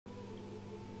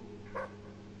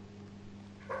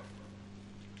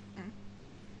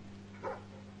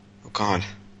Oh god.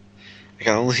 I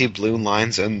can only see blue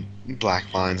lines and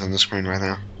black lines on the screen right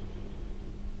now.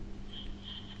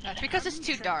 That's because it's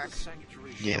too dark.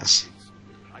 Yes.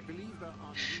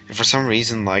 And for some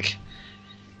reason, like,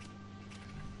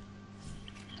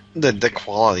 the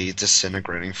quality is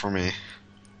disintegrating for me.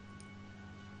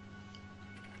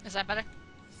 Is that better?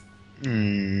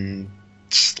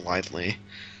 Slightly.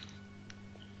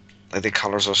 Like, the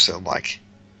colors are still, like...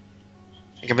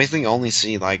 I can basically only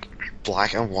see, like,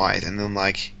 black and white, and then,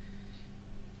 like,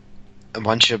 a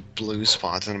bunch of blue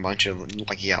spots, and a bunch of,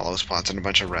 like, yellow spots, and a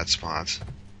bunch of red spots.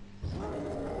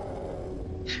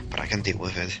 But I can deal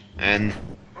with it. And...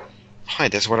 Hi,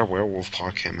 that's where the werewolf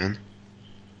part came in.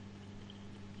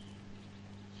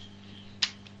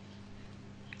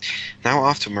 Now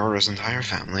off to murder his entire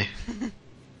family.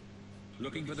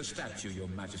 Looking for the statue, Your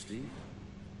Majesty.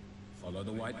 Follow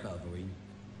the white Balverine.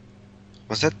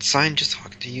 Was that sign just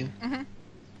talking to you? Mm-hmm.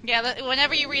 Yeah,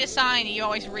 whenever you read a sign, you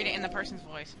always read it in the person's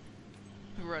voice.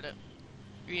 Who wrote it?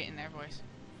 Read it in their voice.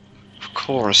 Of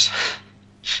course.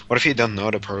 What if you don't know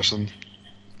the person?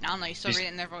 I don't know, you still read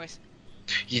it in their voice.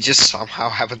 You just somehow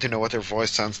happen to know what their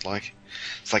voice sounds like.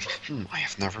 It's like, I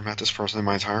have never met this person in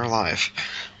my entire life,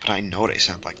 but I know they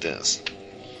sound like this.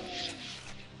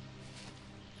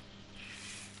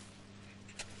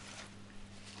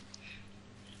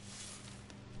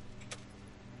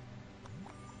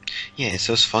 Yeah, it's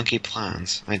those funky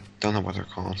plants. I don't know what they're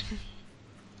called.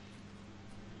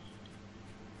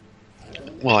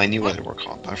 Well, I knew what they were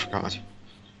called, but I forgot.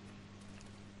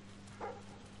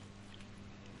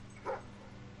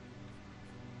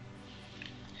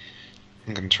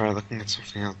 I'm gonna try looking at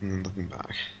something else and then looking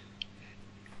back.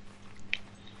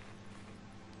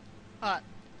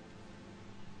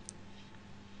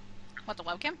 What, the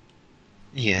webcam?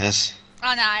 Yes.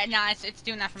 Oh, no, it's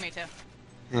doing that for me, too.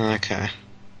 Okay.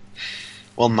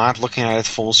 Well, not looking at it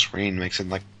full screen makes it,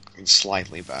 like,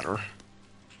 slightly better.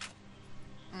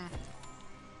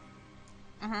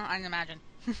 I can imagine.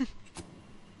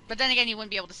 But then again, you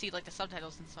wouldn't be able to see, like, the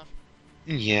subtitles and stuff.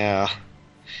 Yeah.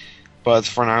 But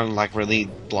for now, like, really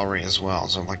blurry as well,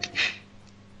 so, like...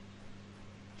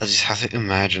 I just have to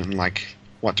imagine, like,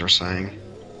 what they're saying.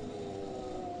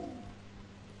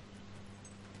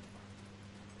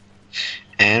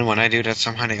 And when I do that,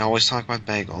 somehow they always talk about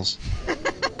bagels.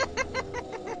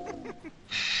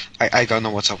 I don't know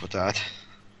what's up with that.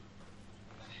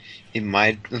 It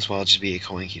might as well just be a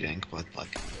coinky-dink, but,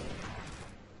 like...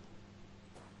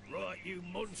 Right, you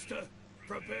monster.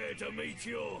 Prepare to meet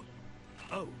your...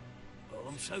 Oh,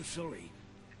 I'm so sorry.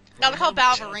 No, they're called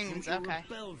Balverines, okay.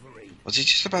 Was he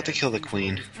just about to kill the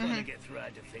queen?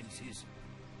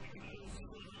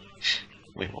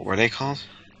 Wait, what were they called?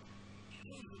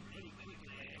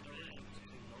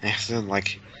 I have to,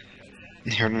 like,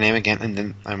 hear the name again, and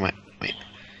then I might... Wait.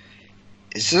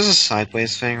 Is this a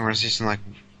sideways thing, or is this, like,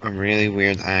 a really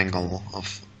weird angle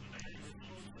of...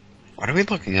 What are we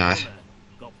looking at?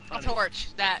 A torch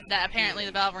that apparently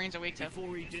the Balverines are weak to.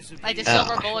 Like the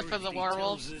silver bullet for the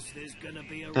werewolves.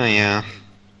 Oh, yeah.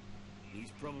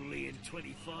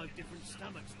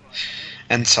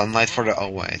 And sunlight for the... Oh,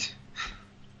 wait.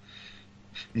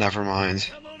 Never mind.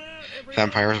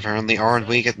 Vampires apparently aren't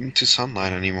weak to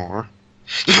sunlight anymore.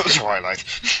 Twilight.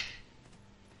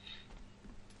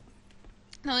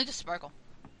 No, they just sparkle.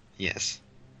 Yes.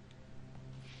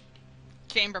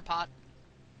 Chamber pot.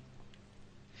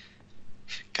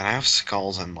 Can I have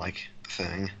skulls and, like,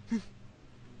 thing?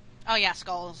 Oh yeah,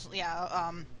 skulls.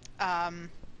 Yeah,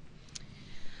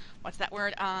 what's that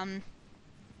word? I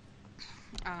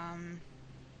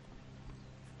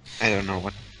don't know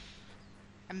what...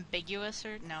 Ambiguous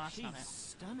or... No, that's not it.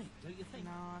 Stunning, don't you think?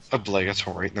 No, that's not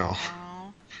Obligatory, no.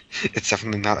 No. It's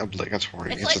definitely not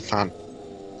obligatory. It's It's like... not...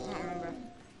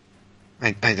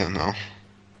 I don't remember. I don't know.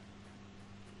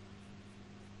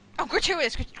 Oh,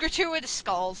 gratuitous! Gratuitous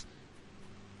skulls!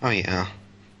 Oh, yeah.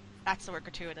 That's the word,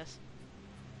 gratuitous.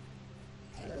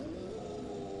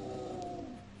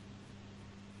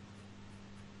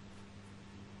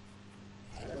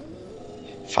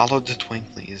 Follow the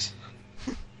twinklies.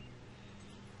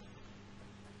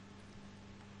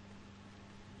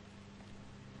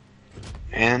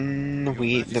 And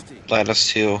that led us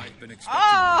to...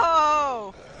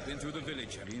 Oh! Been through the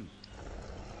village, have you?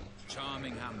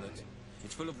 Charming hamlet.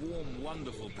 It's full of warm,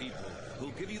 wonderful people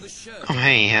who'll give you the shirt. Oh,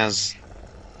 hey, he has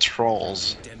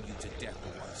trolls. Condemn you to death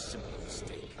for one simple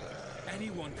mistake.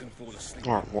 Anyone can fall asleep.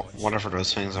 Or whatever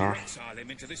those things are. Exile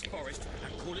him into this forest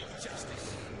and call it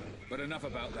justice. But enough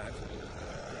about that.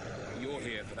 You're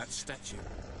here for that statue.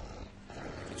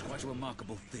 It's quite a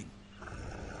remarkable thing.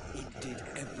 It did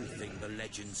everything the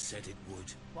legend said it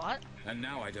would. What? And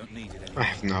now I don't need it I anymore.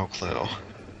 have no clue.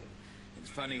 It's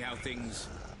funny how things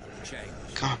change.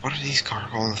 God, what are these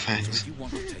gargoyle So things? if you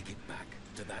want to take it back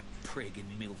to that prig in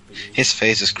Millfield, His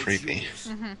face is it's creepy. yours.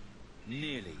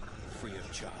 Nearly free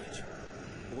of charge.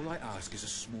 All I ask is a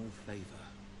small favor.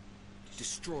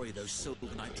 Destroy those silver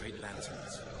nitrate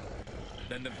lanterns.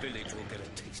 Then the village will get a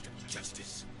taste of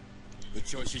justice. The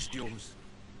choice is yours.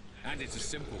 And it's a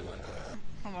simple one.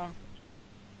 Hold on.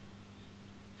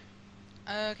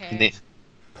 Okay.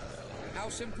 They- How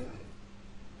simple?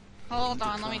 Hold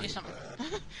on, let me do something.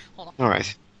 Hold on.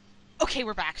 Alright. Okay,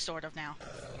 we're back, sort of, now.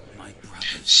 My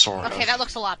brothers. Sort Okay, of. that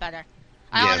looks a lot better.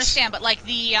 I don't Yes. understand, but like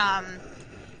the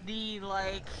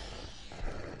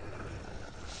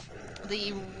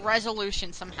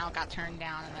resolution somehow got turned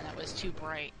down and then it was too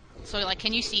bright. So like,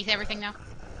 can you see everything now?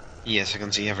 Yes, I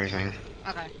can see everything.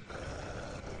 Okay.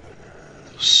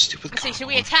 Stupid Let's see, should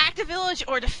we gargoyle. attack the village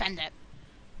or defend it?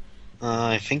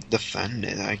 I think defend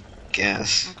it, I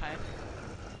guess. Okay.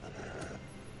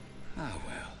 Ah,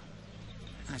 well.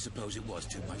 I suppose it was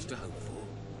too much to hope for.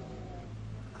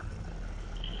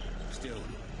 Still,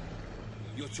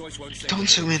 your choice won't save Don't the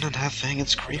zoom village. in on that thing,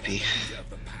 it's creepy. Leader of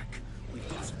the pack. We've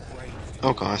got some brains to Oh,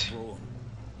 use God. for brawn.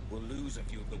 We'll lose a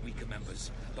few of the weaker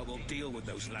members, but we'll deal with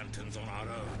those lanterns on our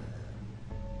own.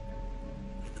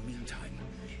 In the meantime,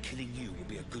 killing you will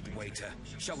be a good way to,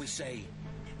 shall we say,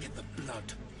 get the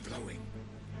blood flowing.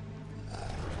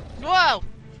 Whoa!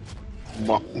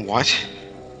 What?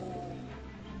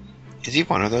 Is he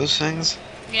one of those things?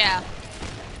 Yeah.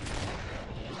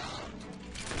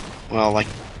 Well, like,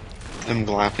 I'm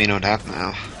glad we know that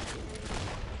now.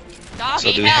 Doggy,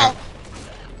 So do we help!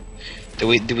 Do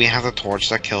we have the torch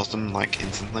that kills them, like,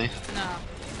 instantly? No.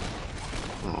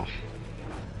 Oh.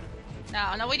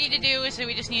 No, no, we need to do is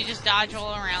we just need to just dodge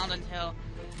all around until,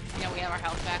 you know, we have our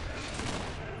health back.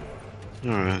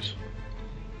 Alright.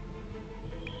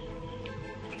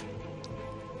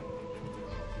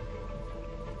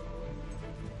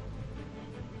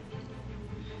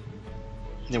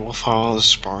 Yeah, we'll follow the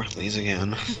sparklies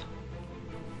again.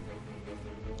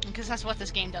 Because that's what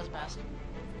this game does best.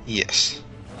 Yes.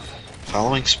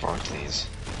 Following sparklies.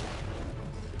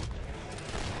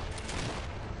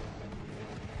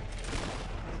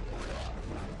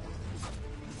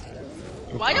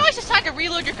 Why do I always decide to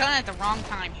reload your gun at the wrong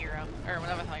time, hero? Or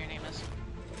whatever the hell your name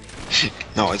is.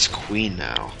 No, it's Queen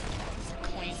now.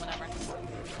 Queen, whatever.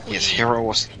 Yes, Queen.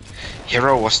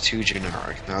 Hero was too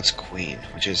generic. Now it's Queen,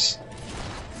 which is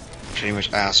pretty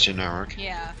much as generic.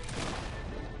 Yeah.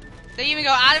 They even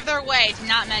go out of their way to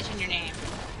not mention your name.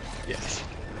 Yes.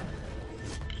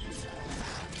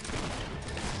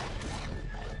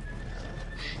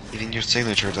 Even your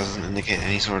signature doesn't indicate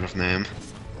any sort of name.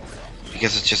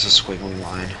 Because it's just a squiggly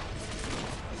line.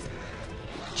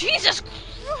 Jesus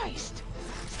Christ!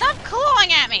 Stop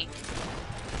clawing at me!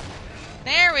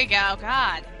 There we go,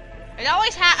 God. It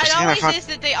always is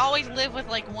that they always live with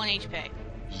like 1 HP.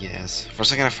 Yes. For a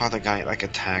second I thought the guy like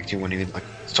attacked you when he like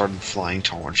started flying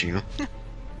towards you. I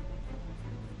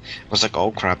was like,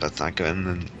 oh crap, that's not good, and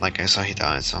then like I saw he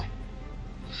died, so.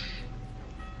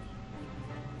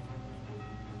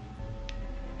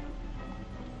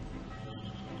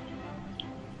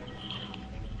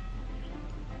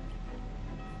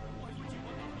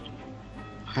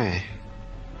 Hey.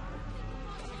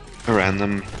 A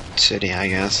random city, I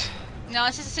guess. No,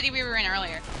 this is the city we were in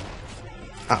earlier.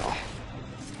 Oh.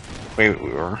 Wait, we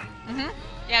were? Mm-hmm.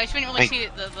 Yeah, we just didn't really Wait. see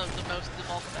the bulk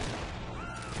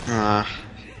of it.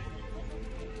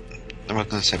 I'm not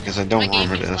gonna say because I don't My game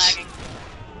remember keeps this. lagging.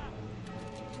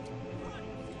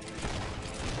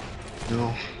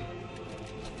 No.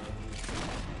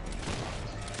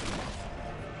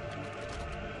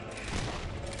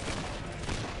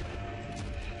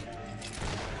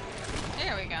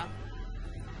 There we go.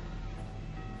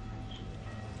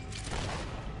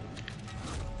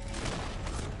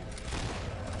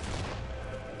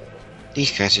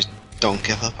 These guys just don't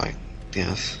give up, I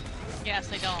guess. Yes,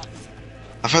 they don't.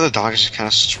 I thought the dog is just kind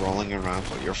of strolling around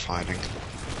while you're fighting.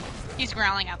 He's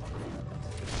growling at them.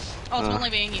 Ultimately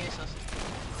being useless.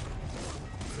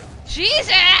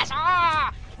 Jesus!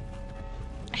 Ah!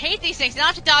 I hate these things. Now I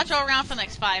have to dodge all around for the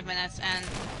next 5 minutes and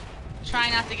try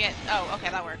not to get... Oh, okay,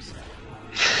 that works.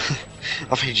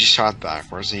 I think you just shot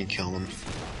backwards and you killed him.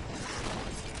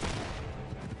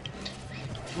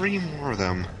 3 more of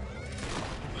them.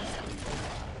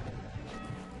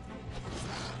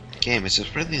 Game, is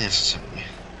this really necessary?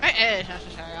 It is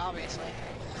necessary, obviously.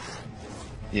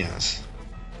 Yes.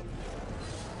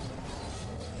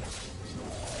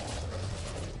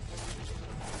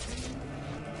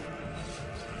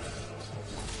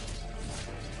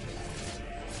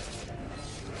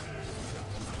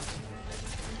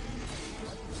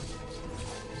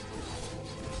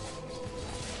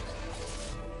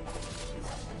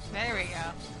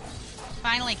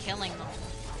 finally killing them.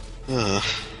 Ugh.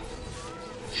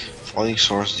 Floating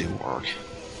swords do work.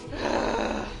 You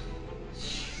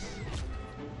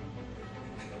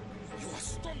are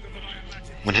stronger than I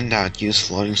imagined, When in doubt, use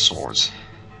floating swords.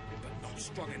 but not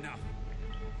strong enough.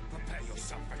 Prepare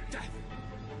yourself for death.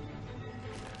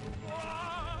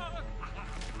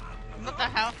 What the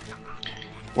hell?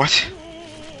 What?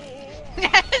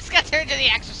 This got turned into The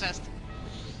Exorcist.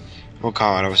 Oh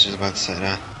god, I was just about to say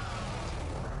that.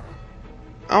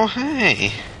 Oh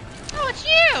hey! Oh, it's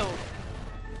you!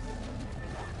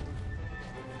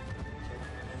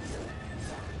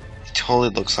 He totally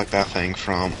looks like that thing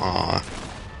from, God,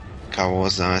 what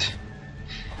was that?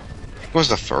 It was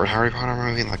the third Harry Potter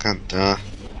movie, like that,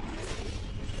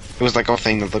 it was like a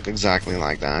thing that looked exactly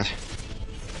like that.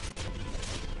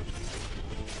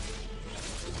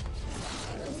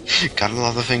 Gotta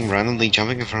love the thing randomly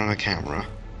jumping in front of the camera.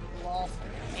 Lol.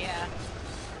 Yeah.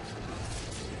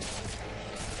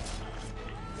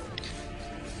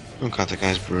 Oh god, that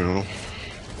guy's brutal.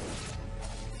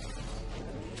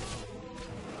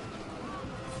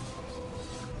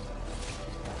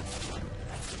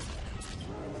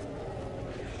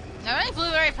 Are there any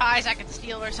blueberry pies I could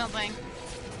steal or something?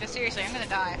 Because seriously, I'm gonna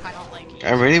die if I don't like you.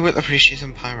 I really would appreciate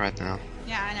some pie right now.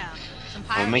 Yeah, I know. Some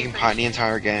pie I'm would be making pie the appreciated.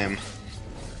 entire game.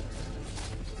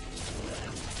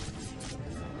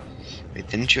 Wait,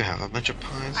 didn't you have a bunch of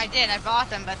pies? I did, I bought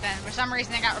them, but then for some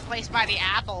reason they got replaced by the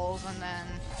apples, and then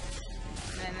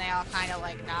they all kind of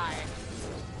like died.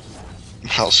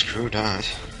 Well, screw that.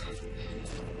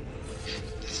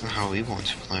 That's not how we want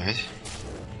to play it.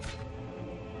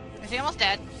 Is he almost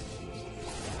dead?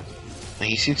 Like,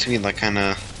 he seems to be like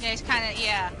kinda... Yeah, he's kind of,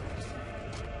 yeah.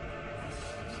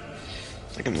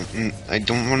 Like, I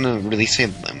don't want to really say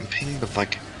limping, but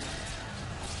like...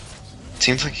 It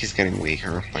seems like he's getting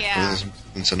weaker, like Yeah. with his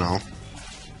movements and all.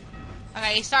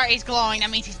 Okay, he's glowing,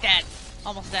 that means he's dead.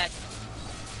 Almost dead.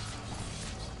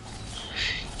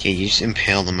 Yeah, you just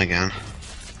impaled him again.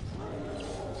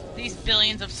 These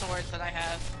billions of swords that I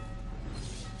have.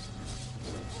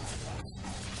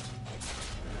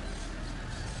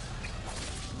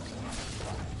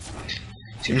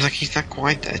 Seems like he's not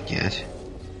quite dead yet.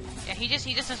 Yeah, he just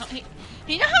doesn't,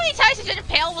 you know how many times he's been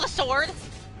impaled with a sword?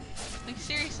 Like,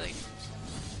 seriously.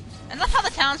 I love how the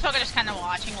townsfolk are just kind of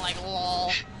watching, like,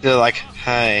 lol. They're like,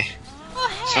 hey,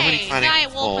 Oh, Somebody hey, fighting a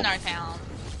giant wolf in wolf. our town.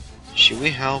 should we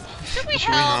help? Should we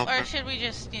Should help, we or help? should we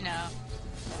just, you know...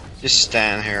 Just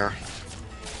stand here.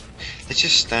 Let's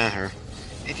just stand here.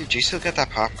 Hey dude, do you still got that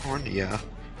popcorn? Yeah.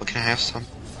 Well, can I have some?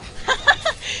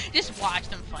 just watch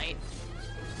them fight.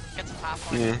 Get some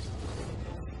popcorn. Yeah.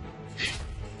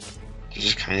 You're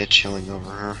just kind of chilling over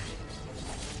her.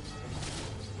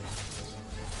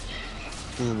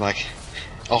 And like,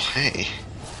 oh hey.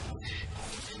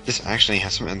 This actually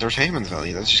has some entertainment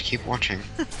value. Let's just keep watching.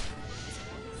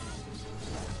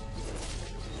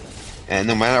 And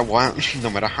no matter what, no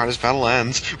matter how this battle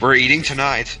ends, we're eating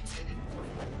tonight.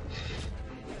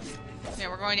 Yeah,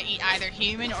 we're going to eat either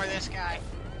human or this guy.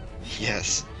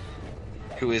 Yes.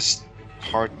 Who is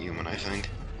part human, I think.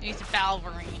 He's a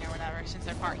Balverine or whatever, since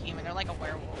they're part human. They're like a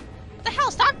werewolf. What the hell?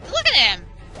 Stop! Look at him!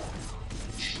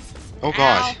 Oh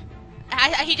god. Ow.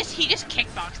 He just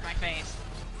kickboxed my face.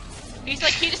 He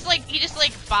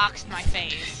just boxed my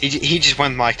face. He just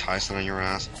went Mike Tyson on your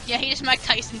ass. Yeah, he just Mike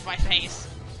Tysoned my face.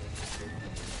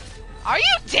 Are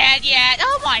you dead yet?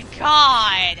 Oh my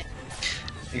god!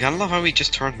 You gotta love how he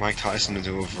just turned Mike Tyson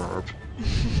into a verb.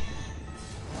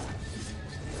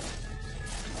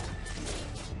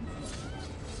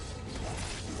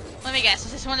 Let me guess,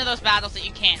 this is one of those battles that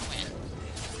you can't win.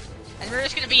 And we're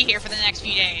just gonna be here for the next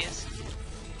few days.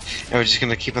 And we're just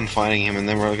gonna keep on fighting him, and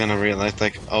then we're gonna realize,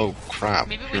 like, oh crap,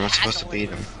 Maybe we you're not had supposed to to beat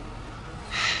win. him.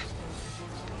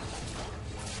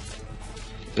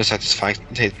 Besides, this fight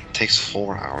takes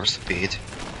 4 hours to beat.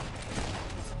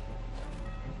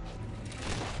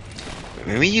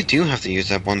 Maybe you do have to use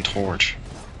that one torch.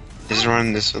 Is it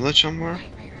around this village somewhere?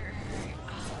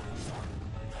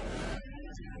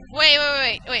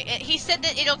 Wait. He said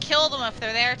that it'll kill them if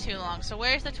they're there too long. So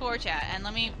where's the torch at? And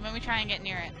let me try and get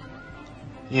near it.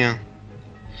 Yeah.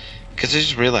 Because I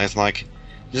just realized, like,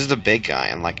 this is the big guy,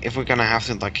 and, like, if we're gonna have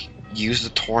to, like, use the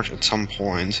torch at some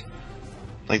point,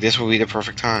 like, this will be the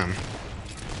perfect time.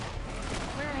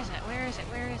 Where is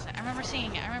it? I remember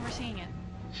seeing it.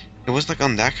 It was, like,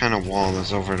 on that kind of wall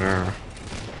that's over there.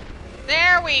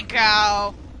 There we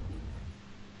go.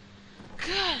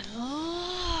 Good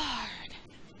lord.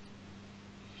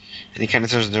 And he kind of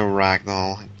turns into a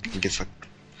ragdoll. He gets, like,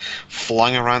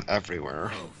 flung around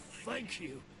everywhere. Oh, thank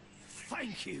you.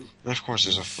 Thank you. And of course,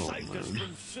 there's a full Saved us moon.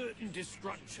 from certain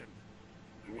destruction.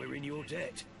 we're in your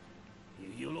debt.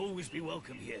 You'll always be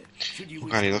welcome here. Should you Oh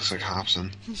wish god, he to looks like return.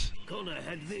 Hobson. Connor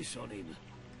had this on him.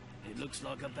 It looks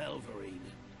like a Balverine.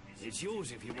 It's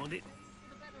yours if you want it.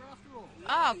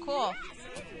 Oh, cool.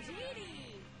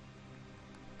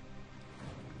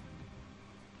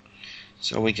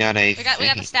 So we got a We got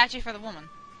the statue for the woman.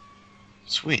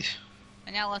 Sweet.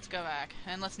 And now let's go back.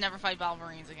 And let's never fight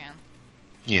Balverines again.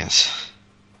 Yes.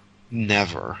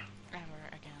 Never. Ever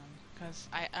again. Because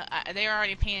they were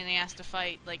already a pain in the ass to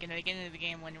fight, like, in the beginning of the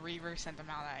game when Reaver sent them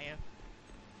out at you.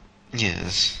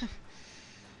 Yes.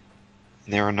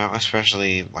 They were not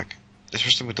especially, like,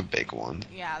 especially with the big one.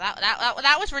 Yeah,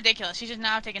 that was ridiculous. She's just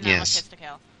now taking that much hits to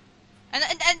kill. And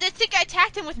the thing, I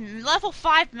attacked him with level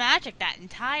 5 magic that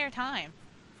entire time.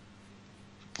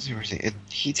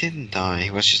 He didn't die. He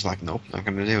was just like, nope, not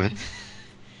gonna do it.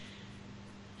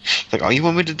 Like, oh, you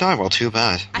want me to die? Well, too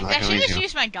bad. I should just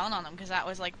use my gun on him, because that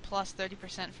was like plus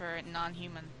 30% for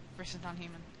non-human versus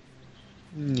non-human.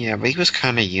 Yeah, but he was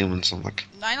kind of human, so like...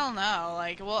 I don't know,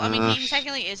 like, well, I mean, he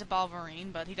technically is a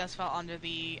Balverine, but he does fall under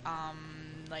the,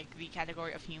 like, the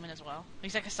category of human as well.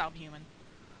 He's like a subhuman.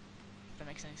 If that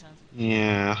makes any sense.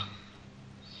 Yeah.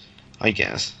 I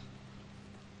guess.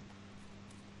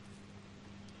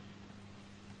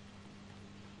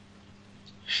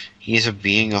 He is a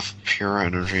being of pure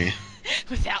energy.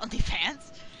 Without any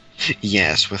pants?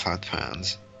 Yes, without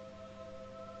pants.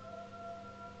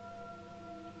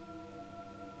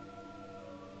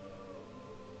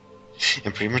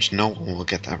 And pretty much no one will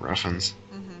get that reference.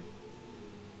 Mm-hmm.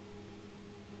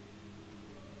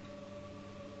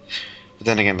 But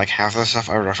then again, like, half the stuff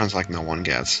I reference, like, no one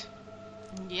gets.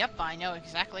 Yep, I know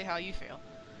exactly how you feel.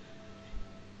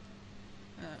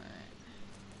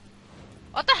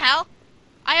 What the hell?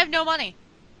 I have no money.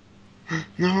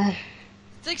 No.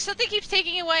 It's like something keeps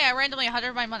taking away. I randomly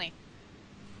 100 my money.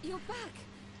 You're back.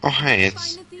 Oh, hey,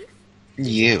 it's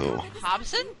you.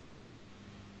 Hobson?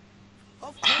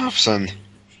 Hobson.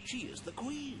 She is the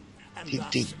queen.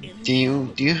 Do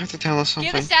you have to tell us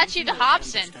something? Give the statue to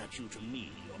Hobson. Statue to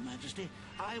me, Your Majesty.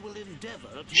 I will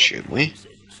endeavor to Should we? oppose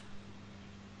it.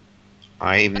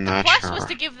 I'm But the not quest sure. was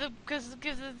to give the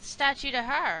statue to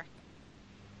her.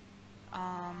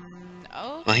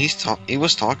 Oh. Well, he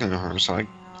was talking to her, so I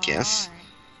guess.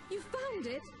 You found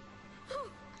it. Oh,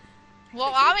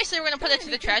 Well, obviously we're gonna put it to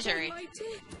the treasury.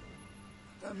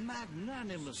 A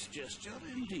magnanimous gesture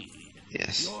indeed.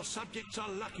 Yes. Your subjects are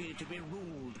lucky to be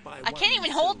ruled by I can't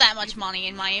even hold that much money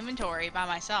in my inventory by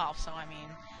myself, so I mean,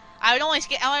 I would only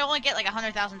get like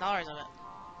 $100,000 of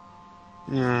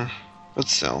it. Yeah, but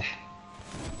still.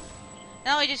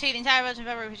 Not only just hate the entire village of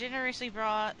February, we generously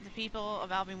brought the people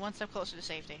of Albion one step closer to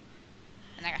safety.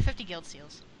 And I got 50 guild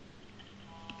seals.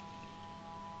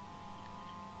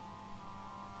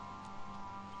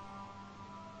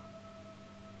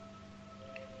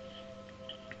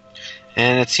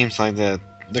 And it seems like the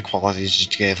qualities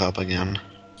just gave up again.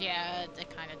 Yeah,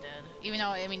 it kind of did. Even though,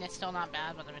 I mean, it's still not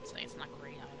bad, but it's not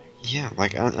great either. Yeah,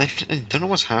 like, I don't know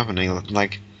what's happening.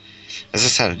 Like, as I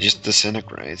said, it just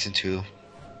disintegrates into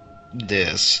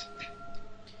this.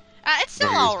 It's still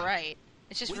alright.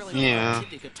 It's just really Yeah.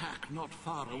 Attack not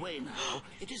far away now.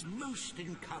 It is most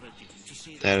encouraging to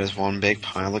see That is one big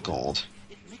pile of gold.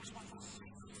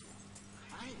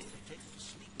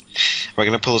 We're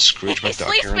gonna pull a Scrooge It McDuck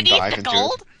sleeps here and beneath dive the into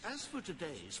gold? it. As for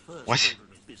today's first What?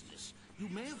 order of business, you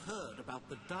may have heard about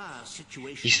the dire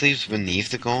situation He sleeps beneath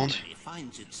the gold?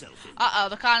 finds itself in. Uh-oh,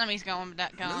 the economy's going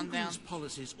down. Logan's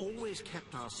policies always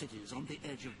kept our cities on the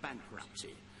edge of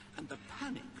bankruptcy, and the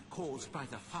panic caused by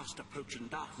the fast-approaching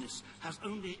darkness has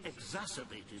only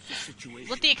exacerbated the situation.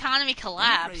 Let the economy I'm afraid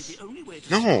collapse. the only way to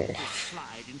No. stop this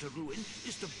slide into ruin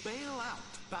is to bail out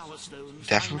Bowerstone's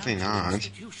Definitely financial not.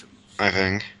 institutions. I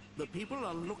think. The people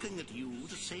are looking at you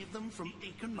to save them from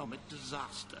economic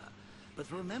disaster. But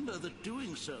remember that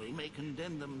doing so may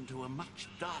condemn them to a much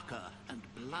darker and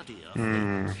bloodier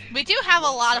fate. We do have a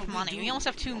lot of money. We almost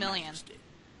have 2 million. So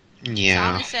I'm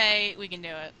Yeah. gonna say we can do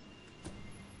it.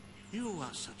 You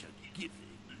are such a giving,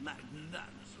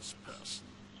 magnanimous person.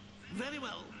 Very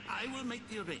well, I will make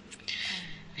the arrangement.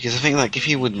 Because I think, like, if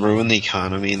he would ruin the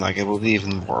economy, like, it would be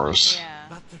even worse. Yeah.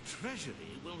 But the treasury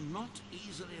will not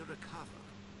easily recover.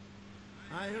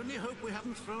 I only hope we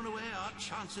haven't thrown away our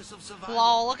chances of survival.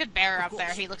 Lol, look at Bear up Of there.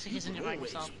 course, He looks like he's you enjoying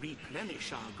always himself.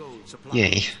 replenish our gold supplies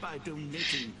Yay. by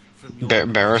donating from your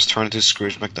Barris turned into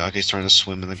Scrooge McDuck. He's trying to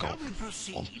swim in the Shall gold. we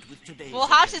proceed with today's Well,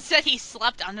 Hobson said he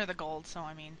slept under the gold, so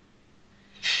I mean,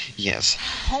 Yes.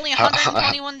 only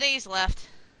 121 days left.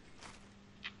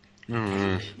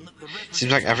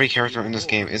 Seems like every character in this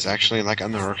game is actually like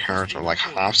another character. Like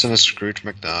Hobson is Scrooge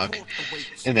McDuck,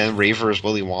 and then Reaver is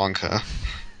Willy Wonka.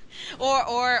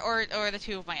 Or the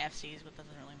two of my FCs, but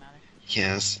doesn't really matter.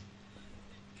 Yes.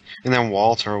 And then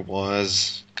Walter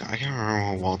was... God, I can't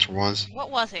remember who Walter was.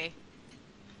 What was he?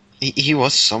 He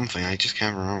was something, I just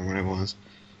can't remember what it was.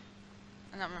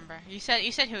 I don't remember. You said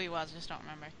who he was, I just don't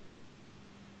remember.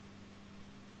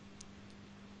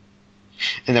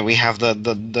 And then we have the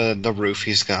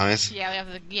Roofies guys. Yeah, we have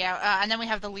the and then we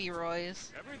have the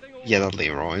Leroys. Yeah, the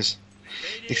Leroys.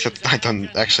 Except I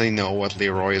don't actually know what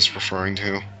Leroy is referring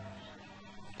to.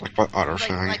 Like what other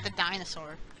thing? Like the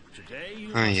dinosaur. Today you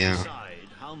Oh, must yeah. decide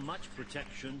how much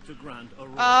protection to grant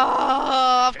Aurora.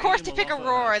 Oh, of course to Fame pick will offer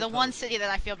Aurora, her the one proposal. city that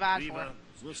I feel bad for. Reaver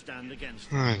will stand against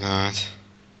Oh my god.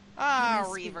 Ah,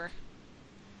 Reaver.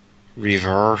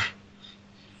 Reaver.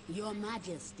 Your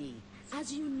Majesty,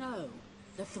 as you know,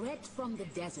 the threat from the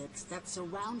deserts that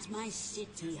surrounds my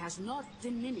city has not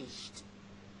diminished.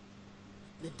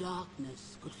 The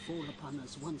darkness could fall upon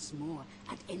us once more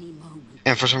at any moment.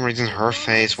 And for some reason her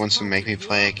face wants to make me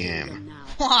play a game.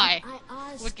 Why?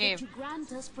 I ask What game? that you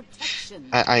grant us protection.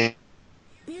 I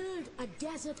Build a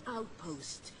desert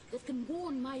outpost that can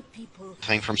warn my people.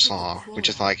 thing from Saw, which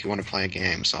is like you want to play a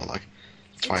game, so like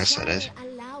that's why I said it.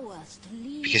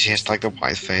 Because she has like the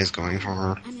white face going for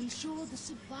her. And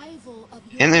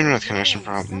the internet connection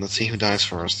problem. Let's see who dies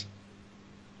first.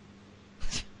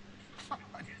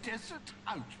 A desert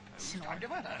outpost? I've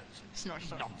never heard. Snort,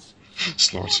 snort. Nonsense.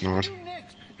 Snort, What snort. do you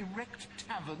next? Erect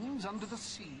taverns under the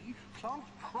sea? Plant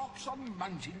crops on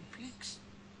mountain peaks?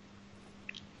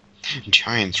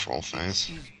 Giant troll face.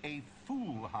 Is a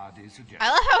foolhardy suggestion. I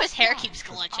love how his hair keeps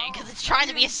glitching because it's trying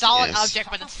to be a solid Yes. object,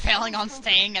 but it's failing on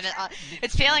staying, and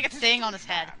it's failing at staying on his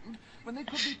head. When they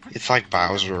could be It's like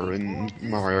Bowser in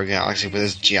Mario Galaxy with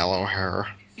his yellow hair.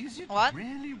 Is it What?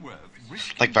 really worth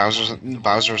risking Like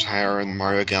Bowser's hair in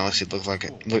Mario Galaxy looks like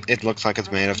it looks like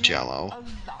it's made of Jello. alarm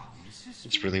system?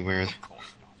 It's really weird. Of course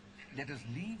not. Let us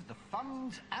leave the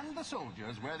funds and the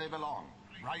soldiers where they belong.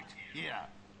 Right here.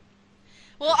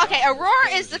 Well, okay,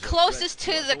 Aurora is the closest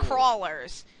to the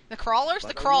crawlers. The crawler's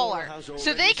the crawler.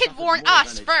 So they could warn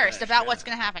us first about what's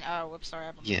going to happen. Oh, whoops, sorry.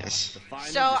 Yes.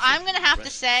 So I'm going to have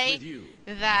to say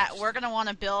that we're going to want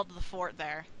to build the fort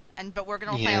there. But we're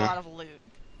going to play a Yeah. lot of loot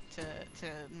to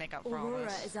make up for all Aurora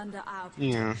this. is under our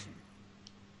protection. Yeah.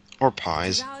 Or It is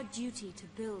pies. our duty to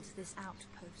build this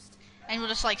outpost. And we'll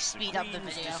just, like, speed up the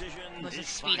video. We'll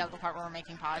just speed up the part where we're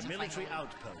making pies and Military fighting.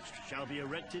 outpost shall be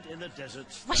erected in the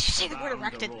deserts. Why'd you that say the word surround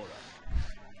erected? Aurora.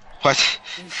 What?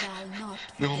 We shall not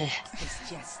No. forget this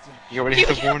gesture. You already hit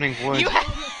the warning wood.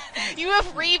 You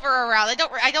have Reaver around.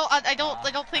 I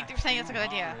don't think they're saying it's a good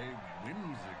idea. A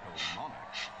whimsical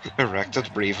monarch.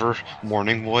 Erected Reaver,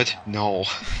 warning wood? No.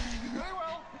 Very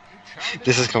well. It shall be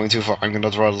This is going too far. I'm gonna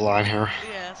draw the line here.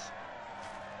 Yes.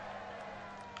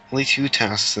 Only 2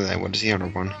 tasks today. What is the other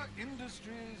one? Reaver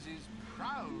Industries is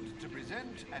proud to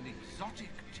present an exotic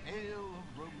tale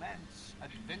of romance,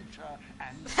 adventure,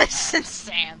 and That's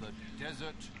insane. the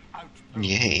desert outpost.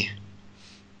 Yay.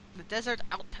 The desert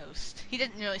outpost. He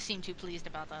didn't really seem too pleased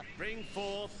about that. Bring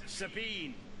forth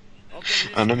Sabine. Of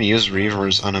the Unamused Reaver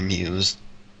is unamused.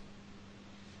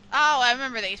 Oh, I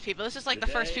remember these people. This is like the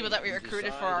Today first people that we you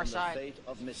recruited decide for our on the side. fate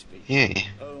of Mispeak, Yay.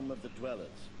 home of the dwellers,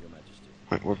 Your Majesty.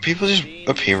 Wait, were people just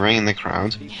appearing in the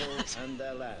crowd? People and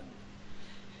their land.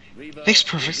 Reaver Makes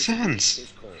perfect will defeat sense.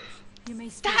 his cause. You may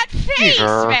speak. That face,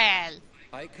 Reaver. man!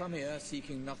 I come here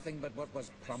seeking nothing but what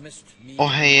was promised me. Oh,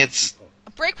 hey, and my it's- people.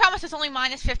 A break promise is only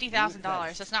minus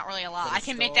 $50,000. That's not really a lot. To I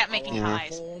can make that making restore our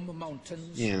pies. home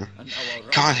mountains Yeah. and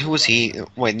our God, who was he? rising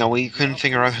Wait, no, we couldn't ground.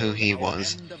 figure out who he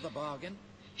was. End of the bargain.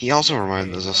 He also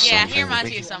reminded us of Yeah, something. he reminds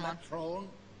We- you of someone. Throne,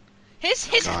 His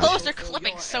God. clothes are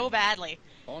clipping so badly.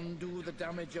 undo the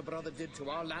damage your brother did to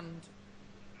our land,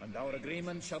 and our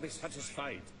agreement shall be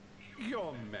satisfied.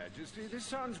 Your Majesty, this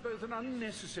sounds both an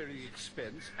unnecessary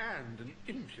expense and an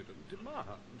impudent demand.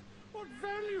 What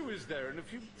value is there in a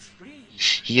few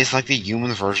trees? He is like the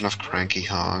human version of Cranky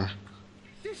Kong.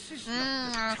 This is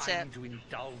not the that's time it. to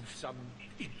indulge some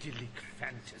idyllic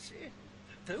fantasy.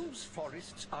 Those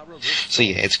forests are a resource. So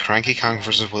yeah, it's Cranky Kong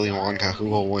versus Willy Wonka. Who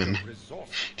will win? Resource.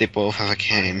 They both have a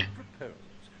cane. Propose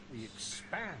we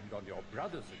expand on your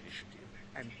brother's initiative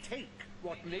and take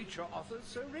what nature offers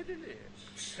so readily.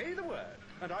 Say the word,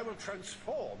 and I will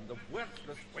transform the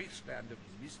worthless wasteland of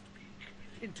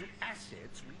Mistpeak into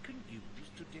assets we can use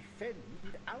to defend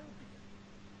Albion.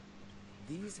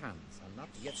 These hands are not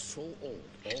yet so old.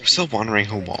 I'm still wondering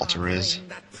who Walter is.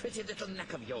 That pretty little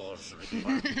neck of yours,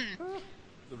 Reaver.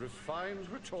 The refined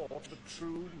retort of a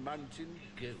true mountain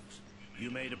goat. You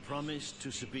made a promise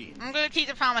to Sabine. I'm gonna keep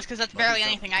the promise because that's barely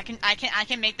anything. I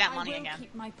can make that money I will again.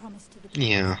 keep my promise to the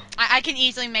Yeah. I can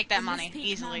easily make that money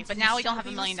easily, but now we don't have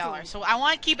 $1 million. So I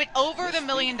want to keep it over the $1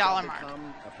 million mark.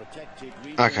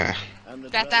 Okay.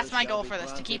 That's my goal for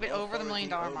this, to keep it over the $1 million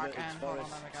mark. And hold on,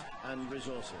 there we go. And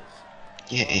resources.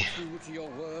 Yay. True to your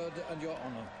word and your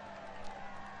honor.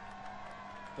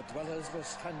 The dwellers will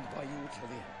stand by you till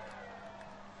the end.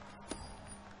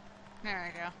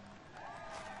 There we go.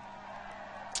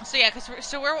 So yeah,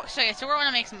 we're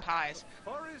gonna make some pies.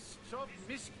 Forests of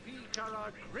Mistpeak are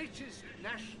our greatest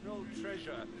national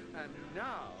treasure, and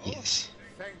now, Yes.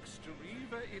 thanks to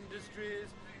Reaver Industries,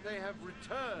 they have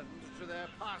returned to their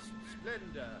past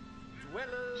splendor.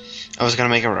 Dwellers. I was gonna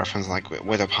make a reference like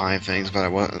with the pie things,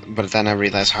 but then I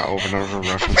realized how over and over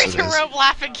reference it Freaking is. rope,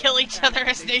 laugh, and kill each other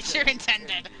as nature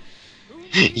intended.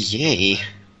 Yay.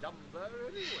 Lumber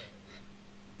anyway.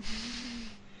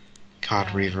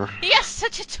 God, Reaver. He has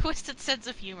such a twisted sense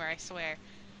of humor, I swear.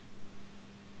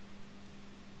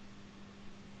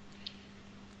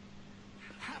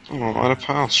 Oh, the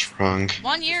pile shrunk.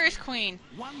 1 year as queen.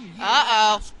 1 year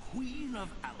Uh-oh. as Queen of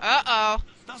Albion. Uh-oh.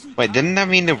 Doesn't Wait, didn't that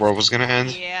mean the world was gonna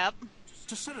end? Yep.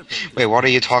 To celebrate Wait, what are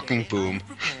you this talking? day, Boom. I've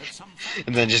prepared some fun.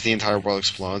 And then just the entire world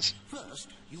explodes. First,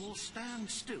 you will stand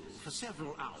still for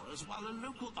several hours while a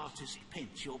local artist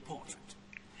paints your portrait.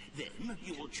 Then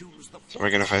you will choose the So we're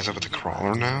gonna face up with the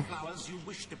crawler now? flowers you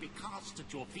wish to be cast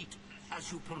at your feet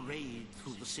as you parade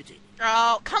through the city.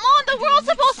 Oh, come on, the world's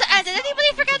supposed to end. Did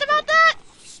anybody forget about that?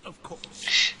 Of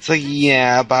course. So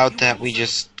yeah, about that we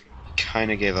just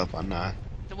kinda gave up on that.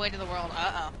 The way to the world.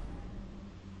 Uh-oh.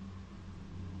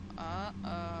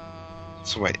 Uh-oh.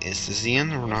 So wait, is this the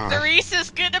end or not? Therese is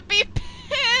gonna be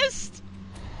pissed!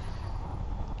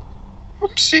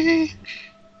 Whoopsie.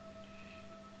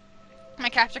 My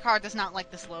capture card does not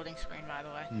like this loading screen, by the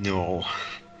way. No.